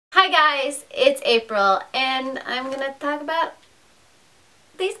Hi guys, it's April and I'm gonna talk about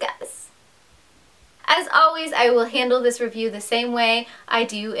these guys. As always, I will handle this review the same way I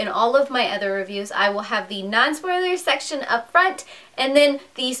do in all of my other reviews. I will have the non-spoiler section up front and then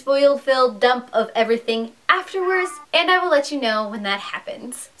the spoil-filled dump of everything afterwards, and I will let you know when that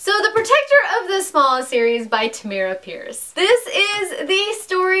happens. So The Protector of the Small series by Tamora Pierce. This is the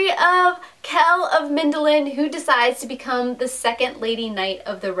story of Kell of Mindolin, who decides to become the second Lady Knight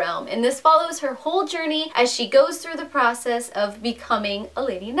of the realm, and this follows her whole journey as she goes through the process of becoming a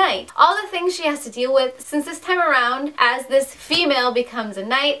Lady Knight. All the things she has to deal with, since this time around, as this female becomes a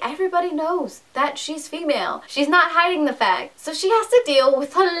knight, everybody knows that she's female. She's not hiding the fact, so she has to deal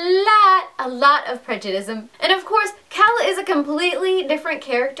with a lot of prejudice. And of course, Kell is a completely different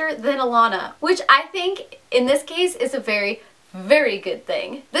character than Alana, which I think in this case is a very good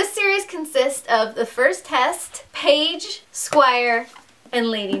thing. This series consists of the first test, Page, Squire, and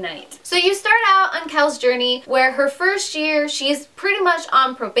Lady Knight. So you start out on Kell's journey where her first year she's pretty much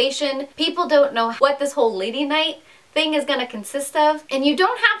on probation. People don't know what this whole Lady Knight thing is going to consist of, and you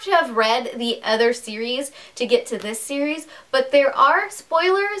don't have to have read the other series to get to this series, but there are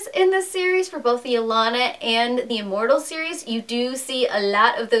spoilers in this series for both the Alana and the Immortal series. You do see a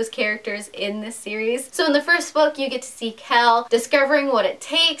lot of those characters in this series. So in the first book you get to see Kell discovering what it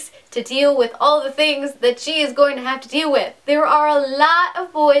takes to deal with all the things that she is going to have to deal with. There are a lot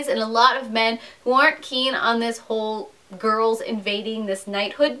of boys and a lot of men who aren't keen on this whole girls invading this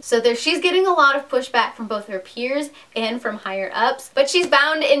knighthood. So she's getting a lot of pushback from both her peers and from higher ups, but she's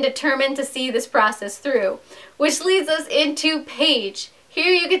bound and determined to see this process through. Which leads us into Page.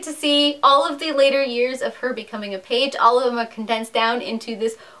 Here you get to see all of the later years of her becoming a page. All of them are condensed down into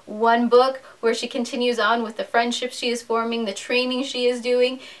this one book where she continues on with the friendships she is forming, the training she is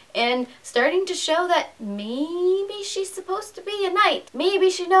doing, and starting to show that maybe she's supposed to be a knight. Maybe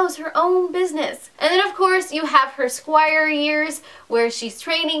she knows her own business. And then of course you have her Squire years where she's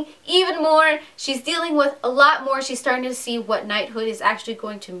training even more. She's dealing with a lot more. She's starting to see what knighthood is actually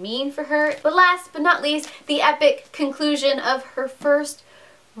going to mean for her. But last but not least, the epic conclusion of her first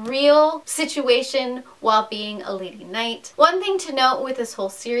real situation while being a Lady Knight. One thing to note with this whole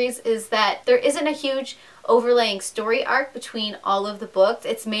series is that there isn't a huge overlaying story arc between all of the books.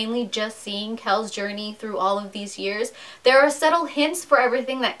 It's mainly just seeing Kell's journey through all of these years. There are subtle hints for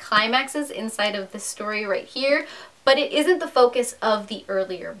everything that climaxes inside of this story right here, but it isn't the focus of the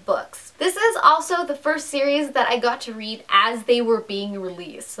earlier books. This is also the first series that I got to read as they were being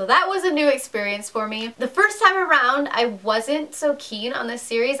released, so that was a new experience for me. The first time around, I wasn't so keen on this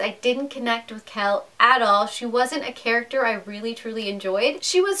series. I didn't connect with Kell at all. She wasn't a character I really truly enjoyed.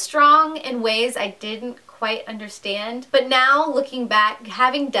 She was strong in ways I didn't quite understand, but now looking back,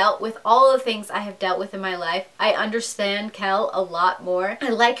 having dealt with all the things I have dealt with in my life, I understand Kell a lot more. I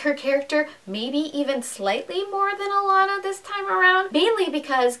like her character maybe even slightly more than Alana this time around, mainly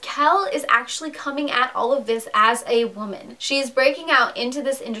because Kell is actually coming at all of this as a woman. She's breaking out into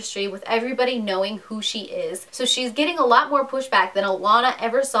this industry with everybody knowing who she is, so she's getting a lot more pushback than Alana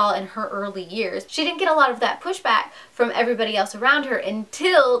ever saw in her early years. She didn't get a lot of that pushback from everybody else around her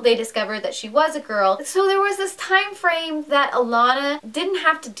until they discovered that she was a girl. So there was this time frame that Alana didn't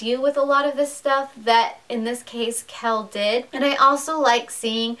have to deal with a lot of this stuff that in this case Kell did. And I also like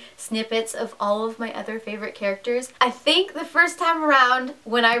seeing snippets of all of my other favorite characters. I think the first time around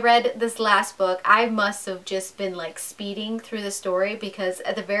when I read this last book, I must have just been like speeding through the story because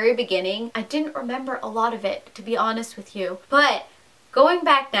at the very beginning I didn't remember a lot of it, to be honest with you. But going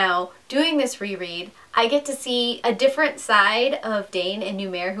back now, doing this reread, I get to see a different side of Dane and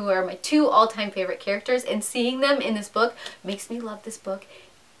Numair, who are my two all-time favorite characters, and seeing them in this book makes me love this book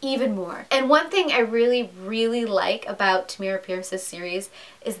even more. And one thing I really like about Tamora Pierce's series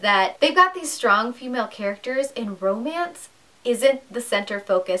is that they've got these strong female characters, and romance isn't the center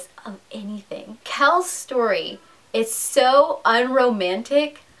focus of anything. Kell's story is so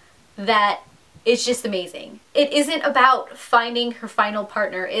unromantic that it's just amazing. It isn't about finding her final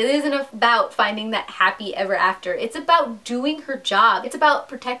partner. It isn't about finding that happy ever after. It's about doing her job. It's about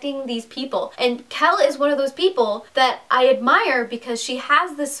protecting these people. And Kell is one of those people that I admire because she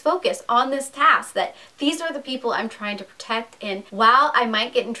has this focus on this task that these are the people I'm trying to protect, and while I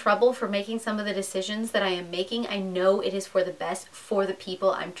might get in trouble for making some of the decisions that I am making, I know it is for the best for the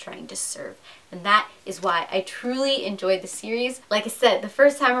people I'm trying to serve. And that is why I truly enjoyed the series. Like I said, the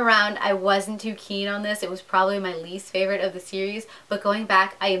first time around I wasn't too keen on this. It was probably my least favorite of the series, but going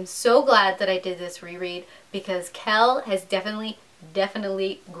back, I am so glad that I did this reread because Kell has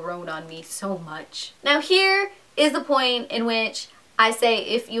definitely grown on me so much. Now here is the point in which I say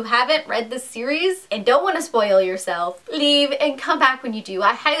if you haven't read this series and don't want to spoil yourself, leave and come back when you do.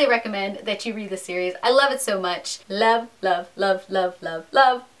 I highly recommend that you read the series. I love it so much. Love, love, love, love, love,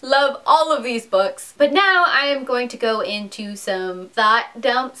 love, love all of these books. But now I am going to go into some thought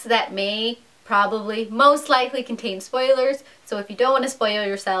dumps that may probably most likely contain spoilers. So if you don't want to spoil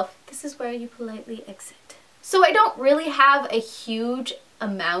yourself, this is where you politely exit. So I don't really have a huge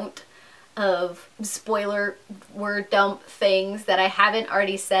amount of spoiler word dump things that I haven't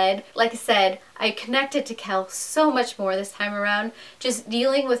already said. Like I said, I connected to Kel so much more this time around, just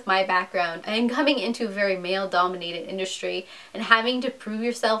dealing with my background and coming into a very male-dominated industry and having to prove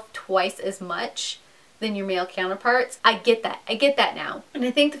yourself twice as much than your male counterparts. I get that now. And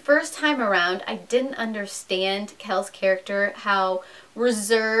I think the first time around I didn't understand Kel's character, how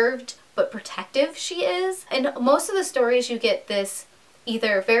reserved but protective she is. In most of the stories you get this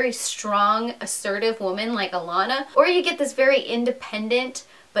either very strong, assertive woman like Alana, or you get this very independent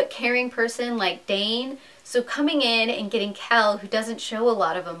but caring person like Dane. So coming in and getting Kel, who doesn't show a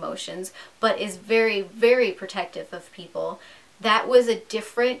lot of emotions but is very, very protective of people, that was a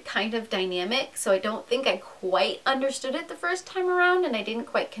different kind of dynamic. So I don't think I quite understood it the first time around, and I didn't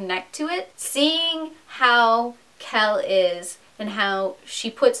quite connect to it. Seeing how Kel is and how she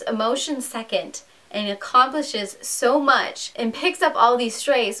puts emotion second and accomplishes so much and picks up all these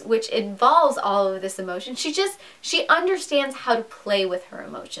strays, which involves all of this emotion. She understands how to play with her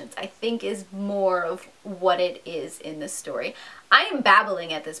emotions, I think, is more of what it is in this story. I am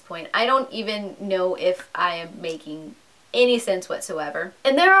babbling at this point. I don't even know if I am making any sense whatsoever.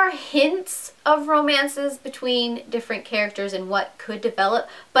 And there are hints of romances between different characters and what could develop,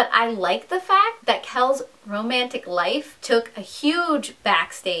 but I like the fact that Kel's romantic life took a huge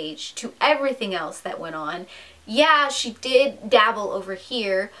backstage to everything else that went on. Yeah, she did dabble over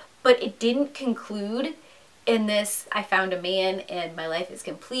here, but it didn't conclude in this, I found a man and my life is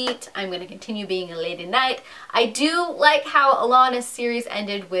complete, I'm going to continue being a lady knight. I do like how Alana's series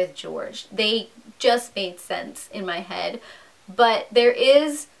ended with George. They just made sense in my head, but there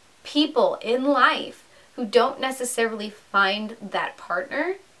is people in life who don't necessarily find that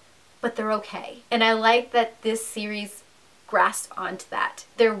partner, but they're okay. And I like that this series grasped onto that.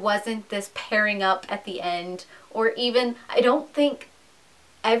 There wasn't this pairing up at the end, or even, I don't think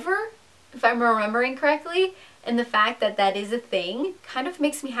ever, if I'm remembering correctly, and the fact that that is a thing kind of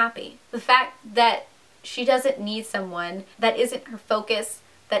makes me happy. The fact that she doesn't need someone, that isn't her focus,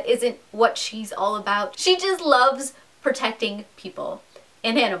 that isn't what she's all about. She just loves protecting people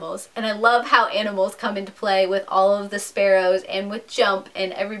and animals. And I love how animals come into play with all of the sparrows and with Jump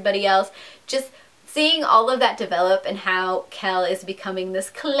and everybody else. Just seeing all of that develop and how Kel is becoming this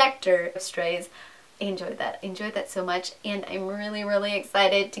collector of strays. I enjoyed that. I enjoyed that so much, and I'm really, really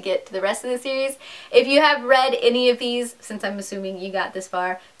excited to get to the rest of the series. If you have read any of these, since I'm assuming you got this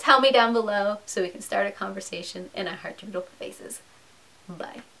far, tell me down below so we can start a conversation, and I heart your beautiful faces.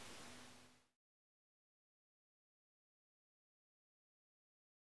 Bye.